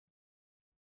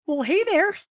Well, hey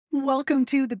there. Welcome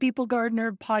to the People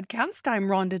Gardener podcast. I'm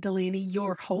Rhonda Delaney,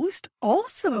 your host,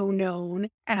 also known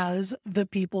as the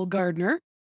People Gardener.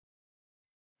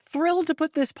 Thrilled to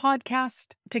put this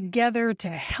podcast together to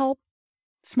help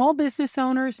small business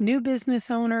owners, new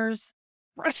business owners,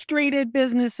 frustrated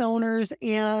business owners,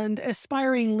 and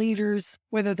aspiring leaders,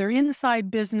 whether they're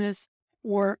inside business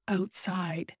or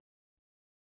outside.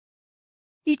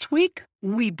 Each week,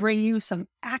 we bring you some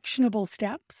actionable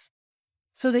steps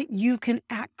so that you can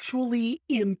actually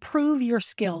improve your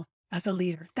skill as a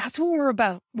leader. That's what we're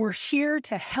about. We're here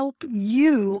to help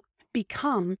you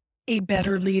become a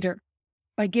better leader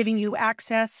by giving you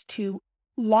access to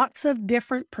lots of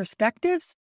different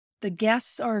perspectives. The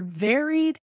guests are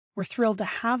varied. We're thrilled to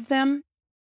have them.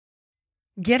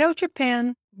 Get out your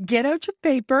pen, get out your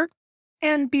paper,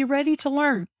 and be ready to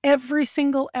learn. Every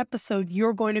single episode,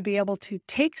 you're going to be able to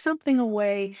take something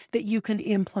away that you can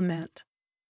implement.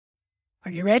 Are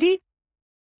you ready?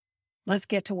 Let's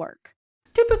get to work.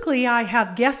 Typically, I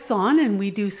have guests on and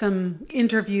we do some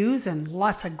interviews and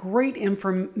lots of great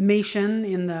information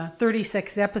in the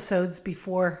 36 episodes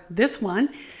before this one.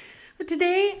 But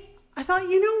today, I thought,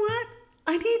 you know what?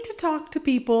 I need to talk to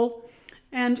people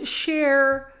and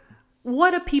share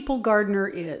what a people gardener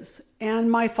is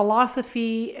and my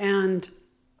philosophy and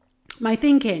my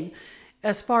thinking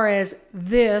as far as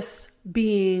this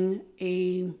being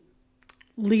a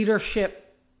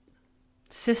leadership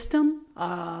system,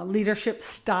 leadership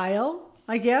style,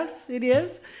 I guess it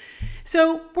is.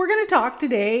 So we're going to talk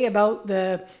today about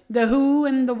the who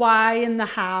and the why and the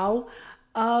how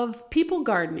of people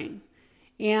gardening.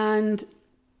 And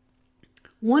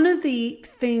one of the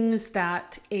things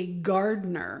that a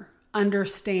gardener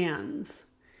understands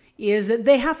is that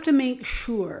they have to make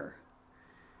sure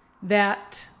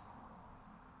that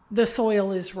the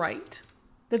soil is right,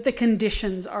 that the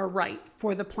conditions are right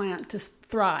for the plant to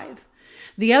thrive.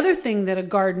 The other thing that a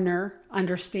gardener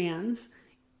understands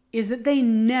is that they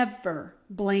never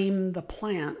blame the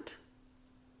plant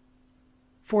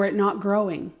for it not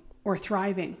growing or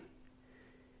thriving.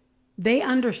 They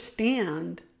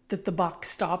understand that the buck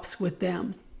stops with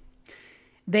them.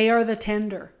 They are the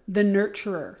tender, the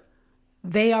nurturer.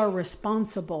 They are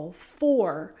responsible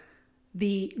for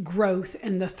the growth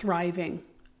and the thriving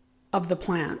of the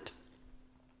plant.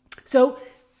 So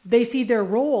they see their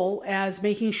role as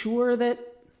making sure that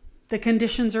the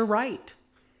conditions are right.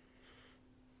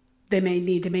 They may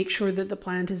need to make sure that the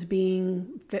plant is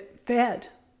being fed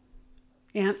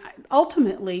and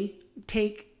ultimately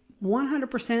take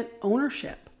 100%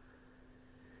 ownership.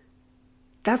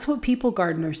 That's what people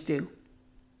gardeners do.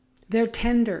 They're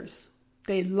tenders.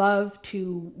 They love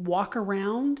to walk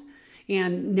around,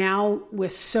 and now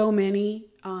with so many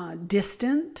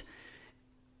distant,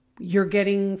 you're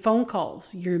getting phone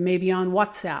calls. You're maybe on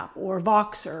WhatsApp or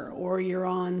Voxer, or you're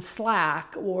on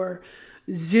Slack or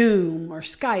Zoom or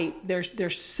Skype.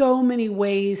 There's so many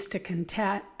ways to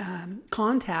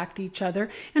contact each other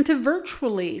and to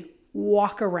virtually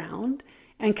walk around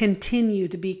and continue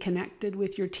to be connected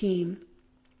with your team.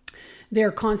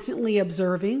 They're constantly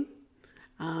observing.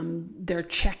 They're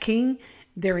checking.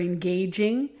 They're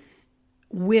engaging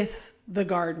with the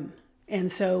garden.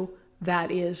 And so that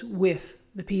is with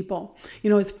the people. You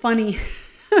know, it's funny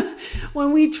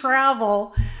when we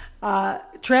travel,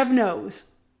 Trev knows,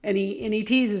 and he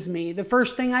teases me. The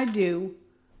first thing I do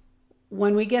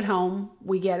when we get home,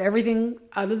 we get everything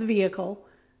out of the vehicle,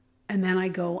 and then I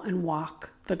go and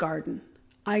walk the garden.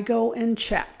 I go and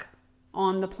check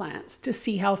on the plants to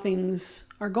see how things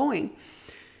are going.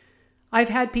 I've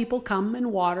had people come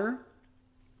and water,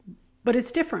 but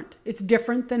it's different. It's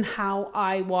different than how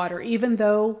I water, even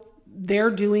though they're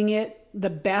doing it the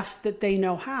best that they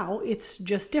know how. It's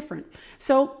just different.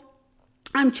 So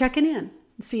I'm checking in,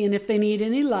 seeing if they need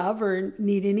any love or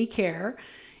need any care,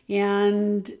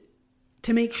 and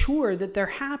to make sure that they're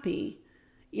happy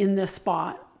in the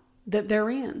spot that they're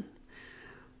in.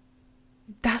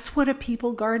 That's what a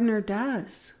people gardener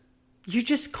does. You're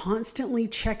just constantly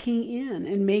checking in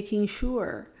and making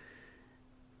sure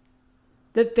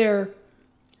that they're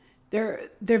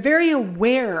very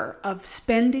aware of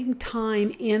spending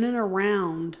time in and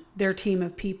around their team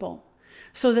of people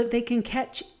so that they can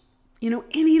catch,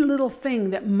 any little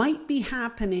thing that might be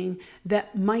happening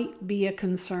that might be a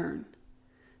concern.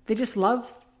 They just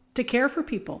love to care for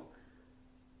people.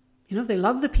 They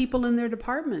love the people in their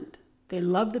department. They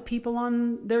love the people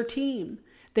on their team.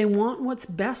 They want what's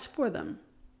best for them.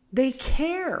 They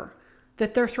care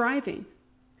that they're thriving.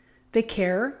 They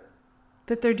care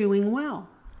that they're doing well.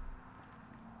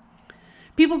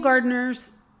 People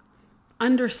gardeners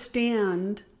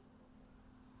understand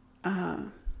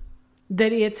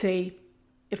that it's a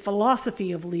a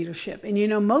philosophy of leadership.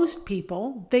 And most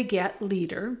people, they get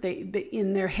leader. They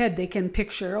in their head, they can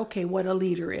picture, okay, what a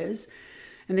leader is.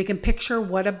 And they can picture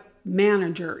what a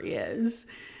manager is.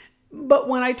 But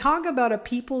when I talk about a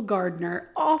people gardener,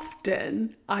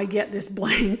 often I get this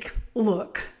blank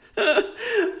look.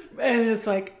 And it's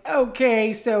like,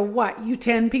 okay, so what? You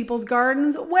tend people's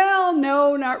gardens? Well,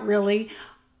 no, not really.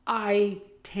 I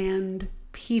tend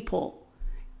people.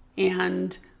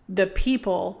 And the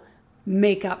people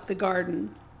make up the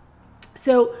garden.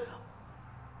 So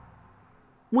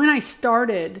when I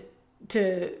started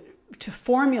to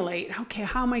formulate, okay,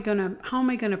 how am I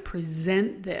gonna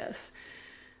present this?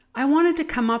 I wanted to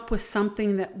come up with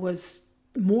something that was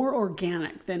more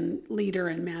organic than leader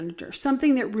and manager,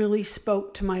 something that really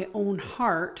spoke to my own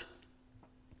heart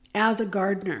as a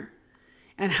gardener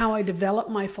and how I developed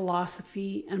my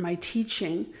philosophy and my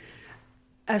teaching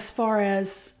as far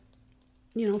as,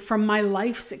 from my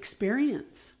life's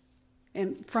experience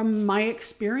and from my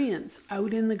experience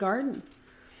out in the garden.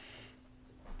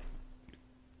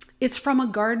 It's from a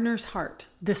gardener's heart,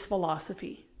 this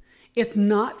philosophy. It's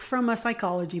not from a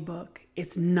psychology book.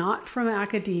 It's not from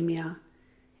academia.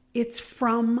 It's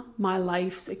from my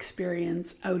life's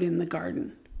experience out in the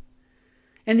garden.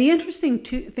 And the interesting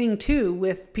thing too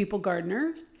with people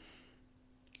gardeners,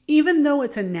 even though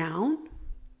it's a noun,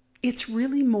 it's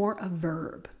really more a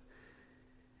verb.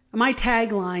 My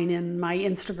tagline in my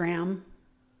Instagram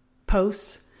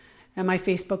posts and my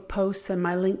Facebook posts and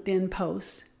my LinkedIn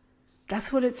posts,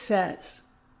 that's what it says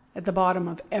at the bottom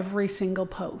of every single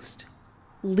post.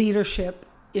 Leadership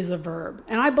is a verb.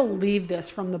 And I believe this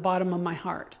from the bottom of my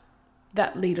heart,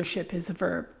 that leadership is a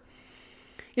verb.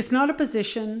 It's not a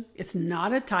position. It's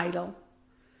not a title.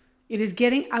 It is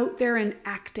getting out there and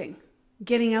acting,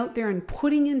 getting out there and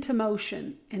putting into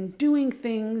motion and doing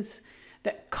things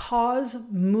that cause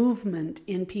movement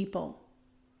in people.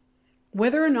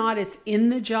 Whether or not it's in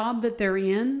the job that they're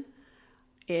in,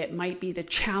 it might be the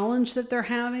challenge that they're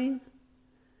having.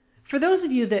 For those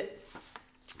of you that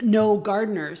know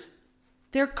gardeners,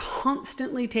 they're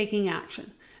constantly taking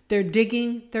action. They're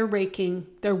digging, they're raking,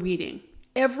 they're weeding.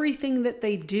 Everything that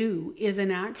they do is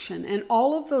an action. And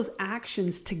all of those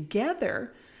actions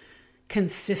together,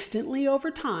 consistently over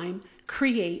time,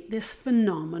 create this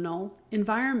phenomenal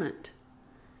environment.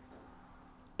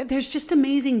 There's just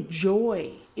amazing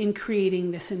joy in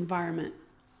creating this environment.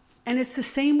 And it's the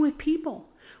same with people.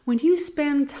 When you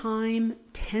spend time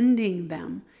tending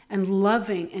them and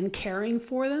loving and caring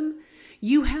for them,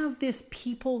 you have this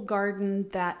people garden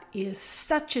that is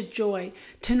such a joy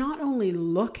to not only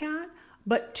look at,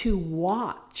 but to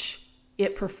watch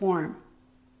it perform.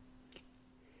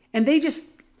 And they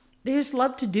just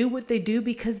love to do what they do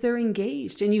because they're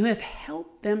engaged and you have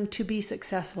helped them to be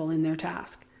successful in their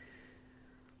task.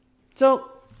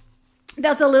 So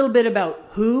that's a little bit about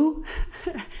who,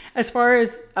 as far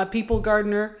as a people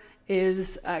gardener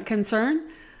is concerned.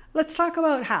 Let's talk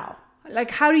about how. Like,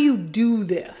 how do you do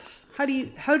this? How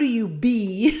do you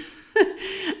be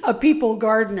a people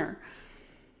gardener?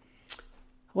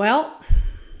 Well,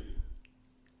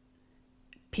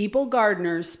 people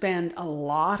gardeners spend a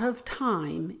lot of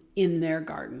time in their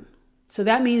garden. So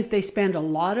that means they spend a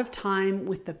lot of time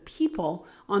with the people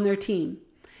on their team.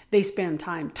 They spend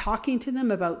time talking to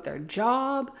them about their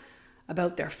job,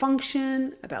 about their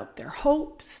function, about their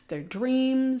hopes, their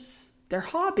dreams, their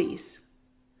hobbies.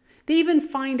 They even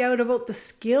find out about the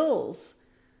skills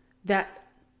that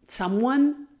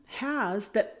someone has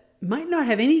that might not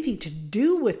have anything to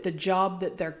do with the job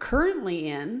that they're currently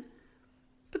in,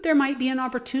 but there might be an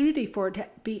opportunity for it to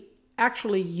be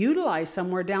actually utilized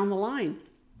somewhere down the line.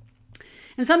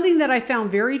 And something that I found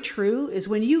very true is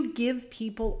when you give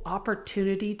people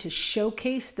opportunity to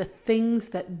showcase the things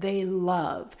that they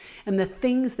love and the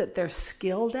things that they're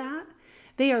skilled at,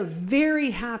 they are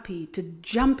very happy to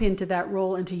jump into that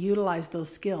role and to utilize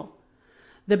those skills.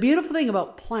 The beautiful thing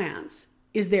about plants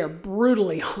is they're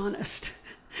brutally honest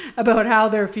about how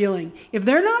they're feeling. If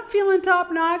they're not feeling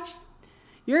top notch,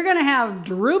 you're going to have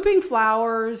drooping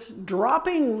flowers,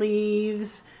 dropping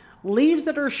leaves, leaves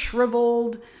that are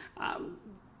shriveled,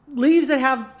 leaves that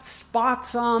have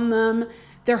spots on them.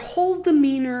 Their whole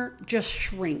demeanor just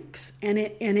shrinks and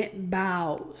it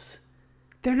bows.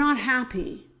 They're not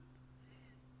happy.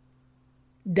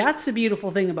 That's the beautiful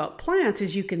thing about plants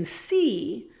is you can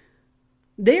see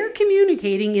they're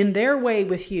communicating in their way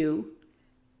with you.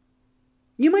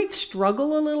 You might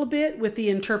struggle a little bit with the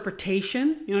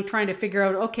interpretation, trying to figure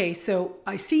out, okay, so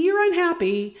I see you're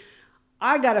unhappy.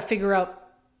 I got to figure out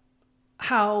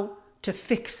how to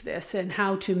fix this and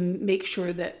how to make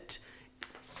sure that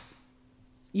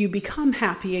you become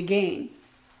happy again.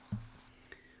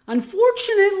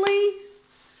 Unfortunately,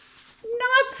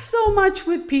 not so much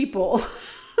with people.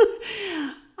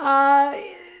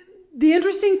 The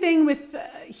interesting thing with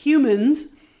humans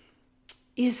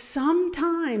is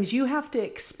sometimes you have to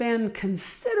expend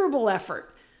considerable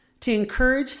effort to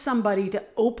encourage somebody to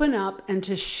open up and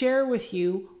to share with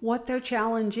you what their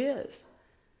challenge is,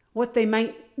 what they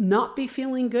might not be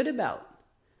feeling good about.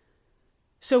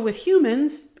 So with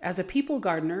humans, as a people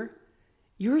gardener,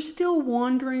 you're still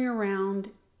wandering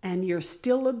around and you're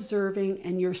still observing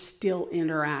and you're still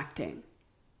interacting.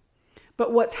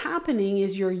 But what's happening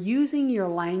is you're using your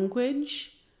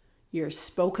language, your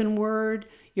spoken word,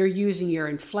 you're using your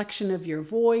inflection of your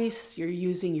voice, you're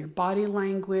using your body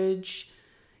language,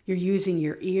 you're using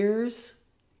your ears,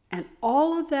 and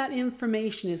all of that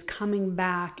information is coming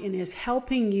back and is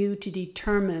helping you to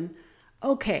determine,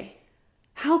 okay,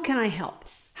 how can I help?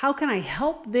 How can I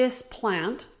help this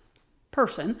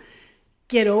person,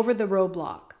 get over the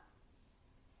roadblock?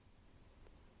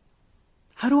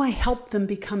 How do I help them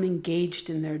become engaged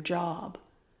in their job,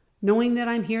 knowing that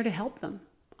I'm here to help them?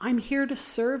 I'm here to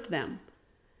serve them.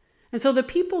 And so the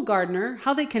people gardener,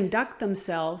 how they conduct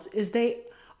themselves is they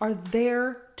are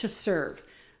there to serve.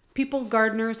 People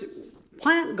gardeners,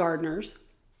 plant gardeners,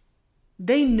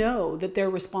 they know that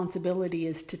their responsibility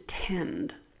is to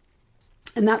tend,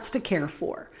 and that's to care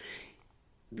for.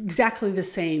 Exactly the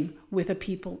same with a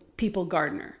people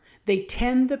gardener. They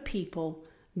tend the people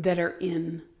that are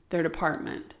in their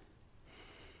department.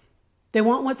 They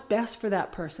want what's best for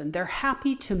that person. They're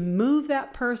happy to move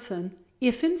that person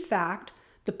if in fact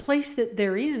the place that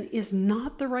they're in is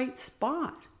not the right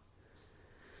spot.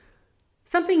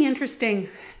 Something interesting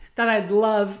that I'd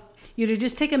love you to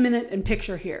just take a minute and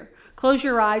picture here. Close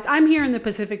your eyes. I'm here in the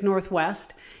Pacific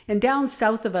Northwest, and down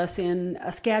south of us in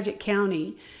Skagit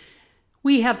County,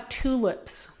 we have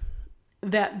tulips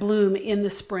that bloom in the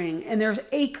spring, and there's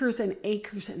acres and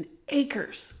acres and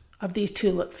acres of these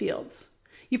tulip fields.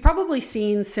 You've probably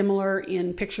seen similar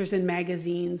in pictures in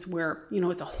magazines where,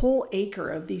 it's a whole acre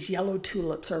of these yellow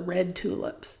tulips or red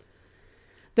tulips.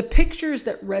 The pictures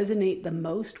that resonate the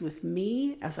most with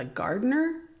me as a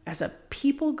gardener, as a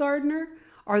people gardener,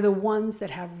 are the ones that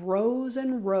have rows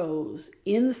and rows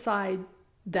inside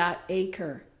that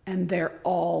acre, and they're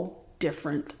all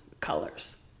different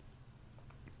colors.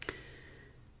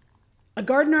 A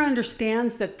gardener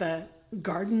understands that the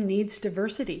garden needs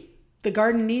diversity. The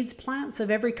garden needs plants of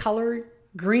every color,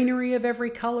 greenery of every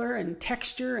color and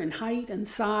texture and height and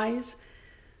size.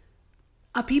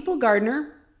 A people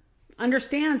gardener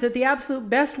understands that the absolute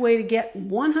best way to get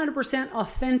 100%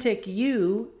 authentic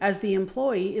you as the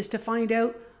employee is to find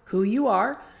out who you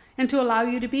are and to allow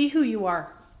you to be who you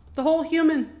are. The whole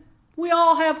human. We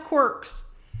all have quirks.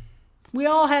 We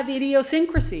all have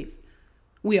idiosyncrasies.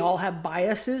 We all have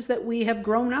biases that we have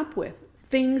grown up with.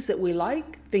 Things that we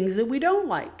like, things that we don't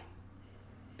like.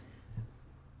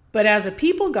 But as a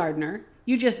people gardener,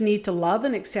 you just need to love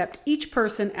and accept each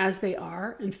person as they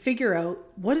are and figure out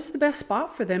what is the best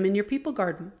spot for them in your people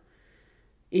garden.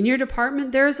 In your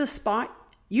department, there is a spot.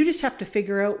 You just have to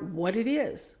figure out what it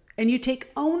is. And you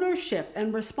take ownership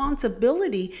and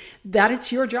responsibility that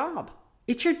it's your job.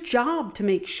 It's your job to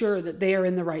make sure that they are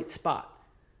in the right spot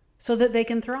so that they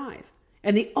can thrive.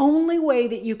 And the only way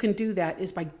that you can do that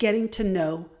is by getting to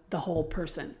know the whole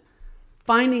person,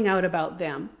 finding out about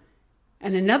them.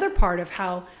 And another part of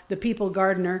how the people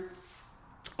gardener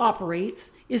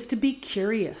operates is to be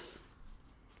curious.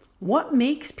 What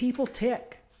makes people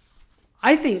tick?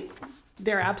 I think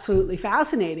they're absolutely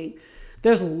fascinating.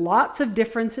 There's lots of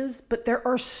differences, but there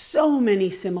are so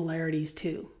many similarities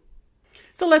too.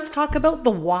 So let's talk about the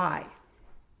why.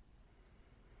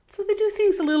 So they do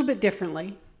things a little bit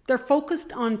differently. They're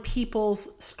focused on people's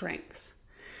strengths.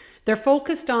 They're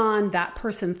focused on that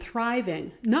person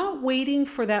thriving, not waiting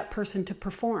for that person to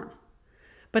perform,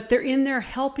 but they're in there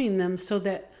helping them so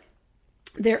that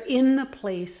they're in the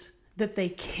place that they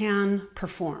can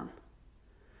perform.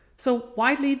 So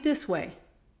why lead this way?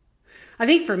 I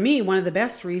think for me, one of the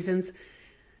best reasons,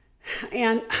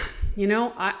 and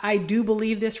I do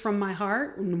believe this from my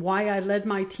heart, and why I led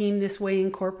my team this way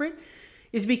in corporate,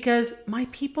 is because my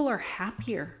people are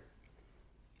happier.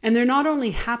 And they're not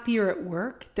only happier at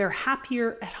work, they're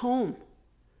happier at home.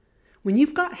 When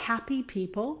you've got happy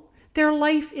people, their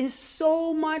life is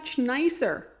so much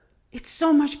nicer. It's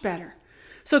so much better.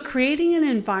 So creating an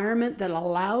environment that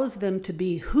allows them to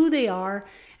be who they are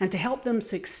and to help them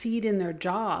succeed in their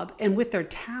job and with their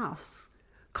tasks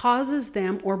causes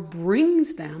them or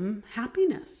brings them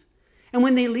happiness. And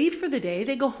when they leave for the day,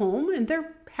 they go home and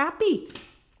they're happy.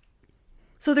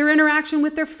 So their interaction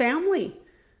with their family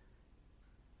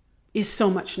is so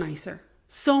much nicer.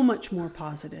 So much more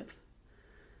positive.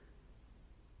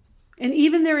 And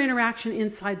even their interaction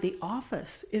inside the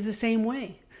office is the same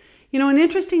way. You know, an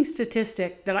interesting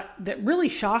statistic that really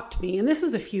shocked me, and this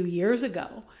was a few years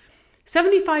ago,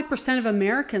 75% of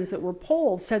Americans that were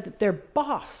polled said that their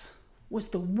boss was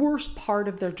the worst part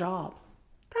of their job.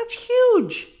 That's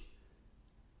huge.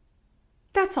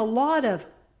 That's a lot of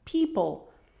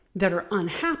people that are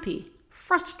unhappy,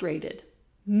 frustrated,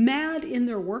 mad in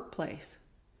their workplace.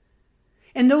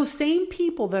 And those same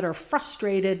people that are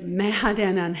frustrated, mad,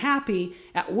 and unhappy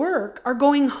at work are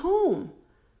going home.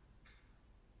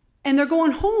 And they're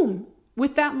going home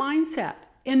with that mindset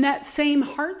and that same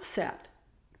heart set.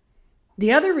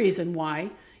 The other reason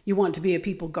why you want to be a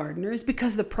people gardener is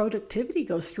because the productivity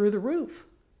goes through the roof.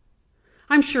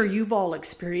 I'm sure you've all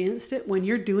experienced it when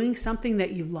you're doing something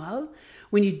that you love,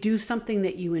 when you do something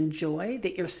that you enjoy,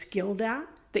 that you're skilled at,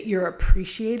 that you're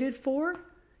appreciated for.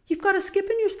 You've got a skip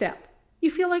in your step. You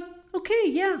feel like, okay,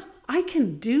 yeah, I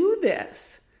can do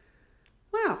this.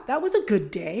 Wow, that was a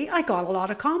good day. I got a lot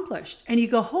accomplished. And you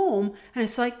go home and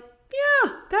it's like,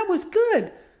 yeah, that was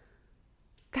good.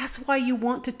 That's why you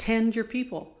want to tend your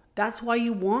people. That's why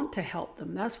you want to help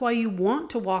them. That's why you want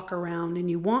to walk around and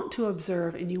you want to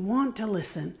observe and you want to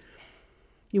listen.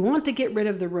 You want to get rid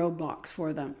of the roadblocks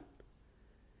for them.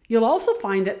 You'll also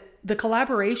find that the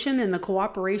collaboration and the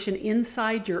cooperation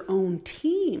inside your own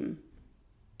team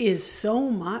is so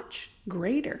much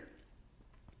greater.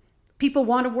 People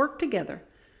want to work together.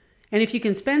 And if you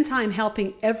can spend time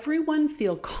helping everyone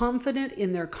feel confident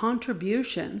in their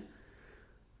contribution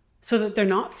so that they're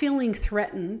not feeling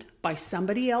threatened by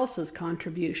somebody else's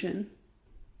contribution,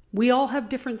 we all have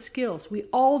different skills. We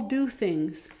all do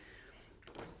things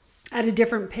at a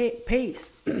different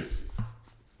pace.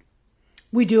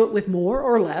 We do it with more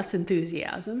or less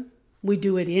enthusiasm. We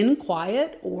do it in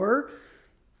quiet or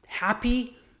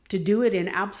happy to do it in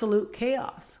absolute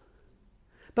chaos.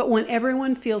 But when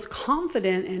everyone feels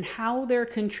confident in how they're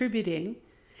contributing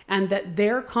and that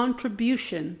their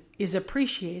contribution is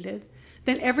appreciated,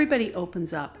 then everybody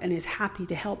opens up and is happy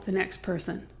to help the next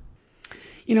person.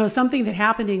 You know, something that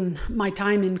happened in my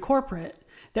time in corporate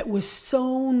that was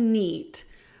so neat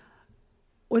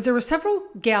was there were several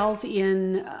gals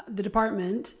in the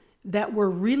department that were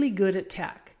really good at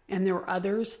tech, and there were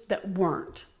others that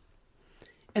weren't.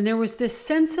 And there was this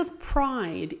sense of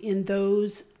pride in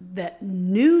those that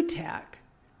knew tech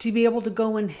to be able to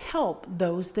go and help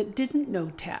those that didn't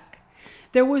know tech.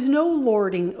 There was no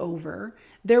lording over.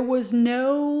 There was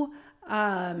no,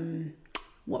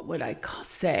 what would I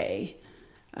say?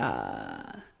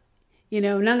 None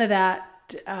of that,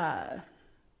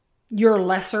 you're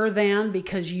lesser than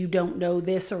because you don't know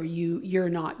this or you're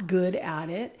not good at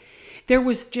it. There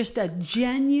was just a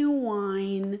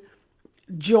genuine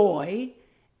joy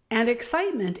and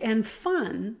excitement and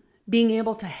fun being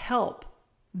able to help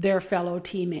their fellow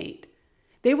teammate.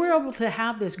 They were able to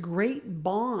have this great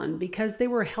bond because they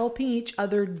were helping each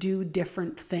other do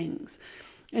different things.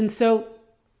 And so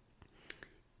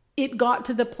it got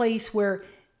to the place where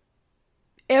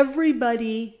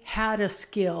everybody had a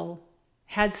skill,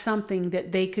 had something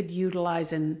that they could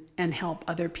utilize and help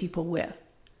other people with.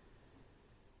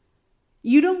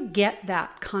 You don't get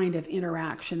that kind of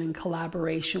interaction and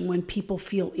collaboration when people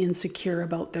feel insecure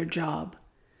about their job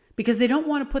because they don't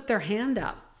want to put their hand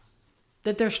up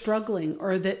that they're struggling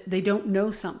or that they don't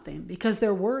know something because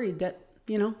they're worried that,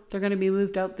 they're going to be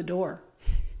moved out the door.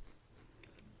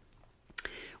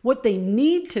 What they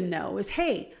need to know is,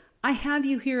 hey, I have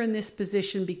you here in this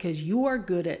position because you are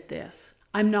good at this.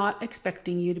 I'm not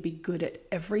expecting you to be good at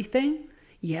everything.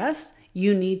 Yes,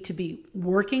 you need to be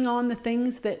working on the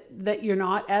things that you're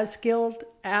not as skilled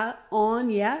on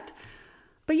yet.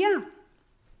 But yeah,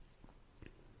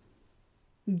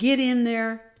 get in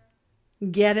there,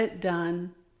 get it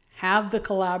done, have the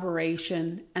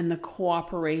collaboration and the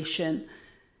cooperation.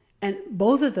 And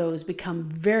both of those become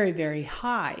very, very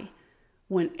high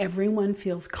when everyone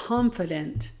feels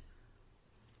confident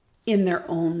in their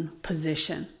own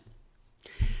position.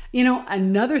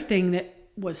 Another thing that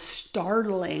was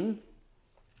startling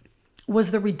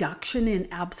was the reduction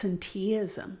in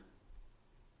absenteeism.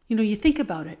 You think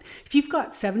about it. If you've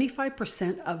got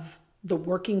 75% of the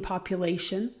working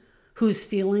population who's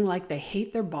feeling like they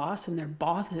hate their boss and their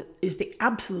boss is the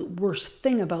absolute worst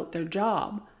thing about their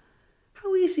job,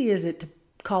 how easy is it to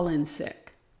call in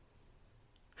sick?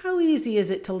 How easy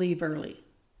is it to leave early?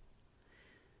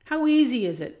 How easy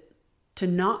is it to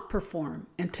not perform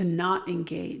and to not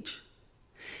engage?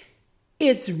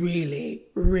 It's really,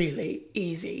 really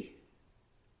easy.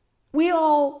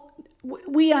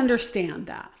 We understand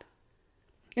that.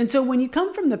 And so when you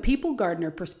come from the people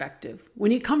gardener perspective,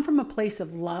 when you come from a place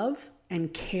of love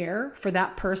and care for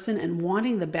that person and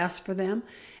wanting the best for them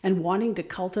and wanting to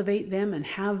cultivate them and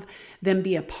have them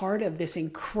be a part of this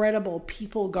incredible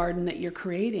people garden that you're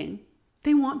creating,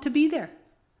 they want to be there.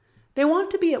 They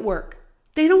want to be at work.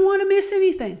 They don't want to miss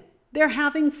anything. They're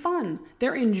having fun.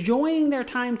 They're enjoying their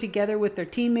time together with their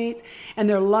teammates, and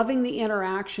they're loving the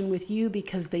interaction with you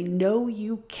because they know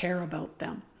you care about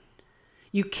them.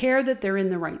 You care that they're in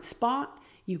the right spot.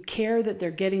 You care that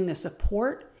they're getting the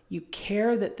support. You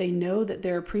care that they know that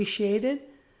they're appreciated.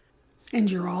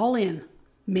 And you're all in,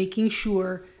 making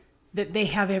sure that they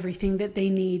have everything that they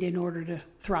need in order to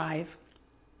thrive.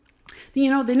 You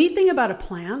know, the neat thing about a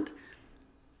plant,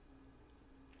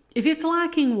 if it's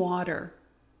lacking water,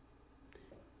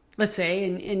 let's say,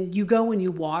 and you go and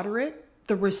you water it,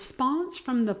 the response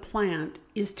from the plant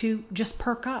is to just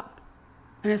perk up.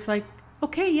 And it's like,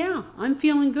 okay, yeah, I'm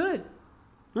feeling good.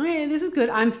 Okay, this is good.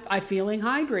 I'm feeling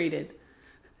hydrated.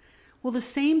 Well, the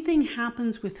same thing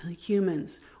happens with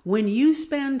humans. When you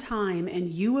spend time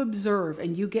and you observe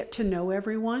and you get to know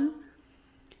everyone,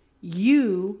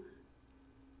 you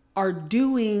are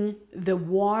doing the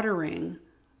watering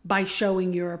by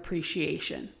showing your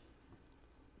appreciation,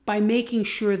 by making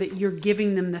sure that you're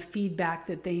giving them the feedback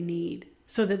that they need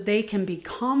so that they can be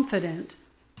confident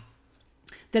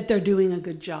that they're doing a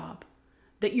good job,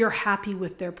 that you're happy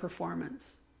with their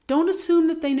performance. Don't assume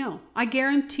that they know. I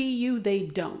guarantee you they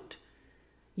don't.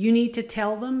 You need to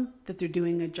tell them that they're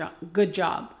doing a good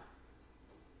job.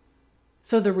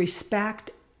 So the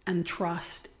respect and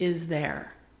trust is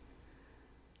there.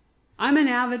 I'm an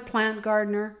avid plant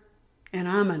gardener, and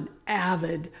I'm an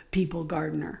avid people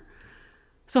gardener.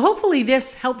 So hopefully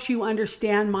this helps you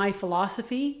understand my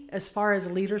philosophy as far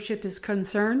as leadership is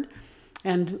concerned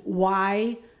and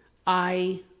why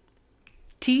I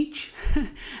teach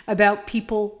about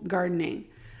people gardening.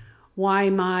 Why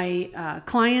my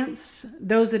clients,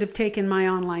 those that have taken my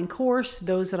online course,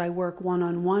 those that I work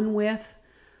one-on-one with,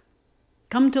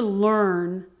 come to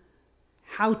learn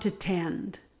how to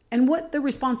tend and what the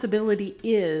responsibility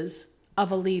is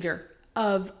of a leader,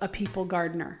 of a people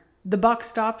gardener. The buck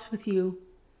stops with you.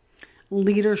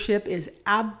 Leadership is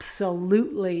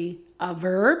absolutely a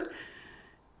verb.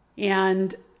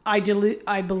 And I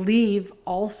believe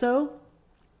also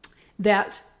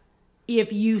that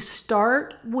if you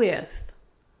start with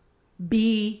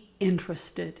be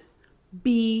interested,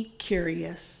 be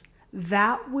curious,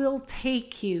 that will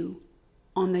take you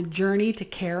on the journey to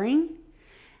caring.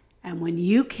 And when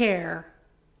you care,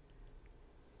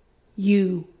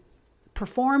 you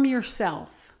perform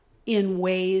yourself in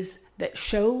ways that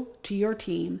show to your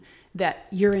team that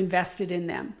you're invested in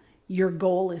them. Your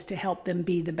goal is to help them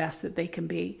be the best that they can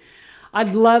be.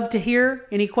 I'd love to hear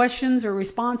any questions or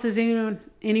responses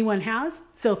anyone has.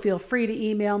 So feel free to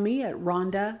email me at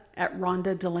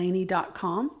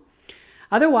rhonda@rhondadelaney.com.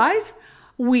 Otherwise,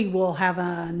 we will have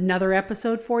another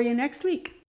episode for you next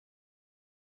week.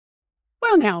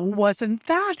 Well, now, wasn't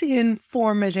that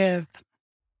informative?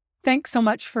 Thanks so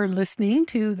much for listening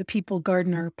to the People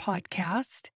Gardener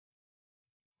podcast.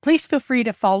 Please feel free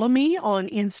to follow me on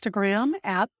Instagram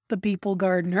at The People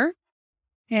Gardener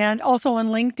and also on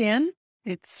LinkedIn.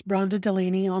 It's Rhonda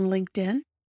Delaney on LinkedIn.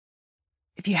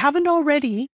 If you haven't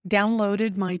already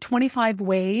downloaded my 25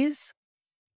 ways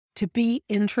to be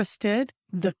interested,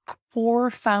 the core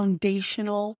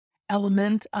foundational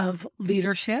element of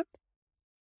leadership,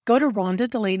 go to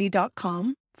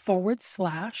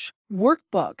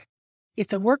rhondadelaney.com/workbook.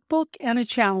 It's a workbook and a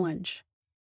challenge.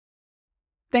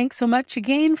 Thanks so much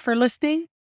again for listening.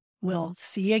 We'll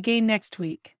see you again next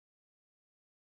week.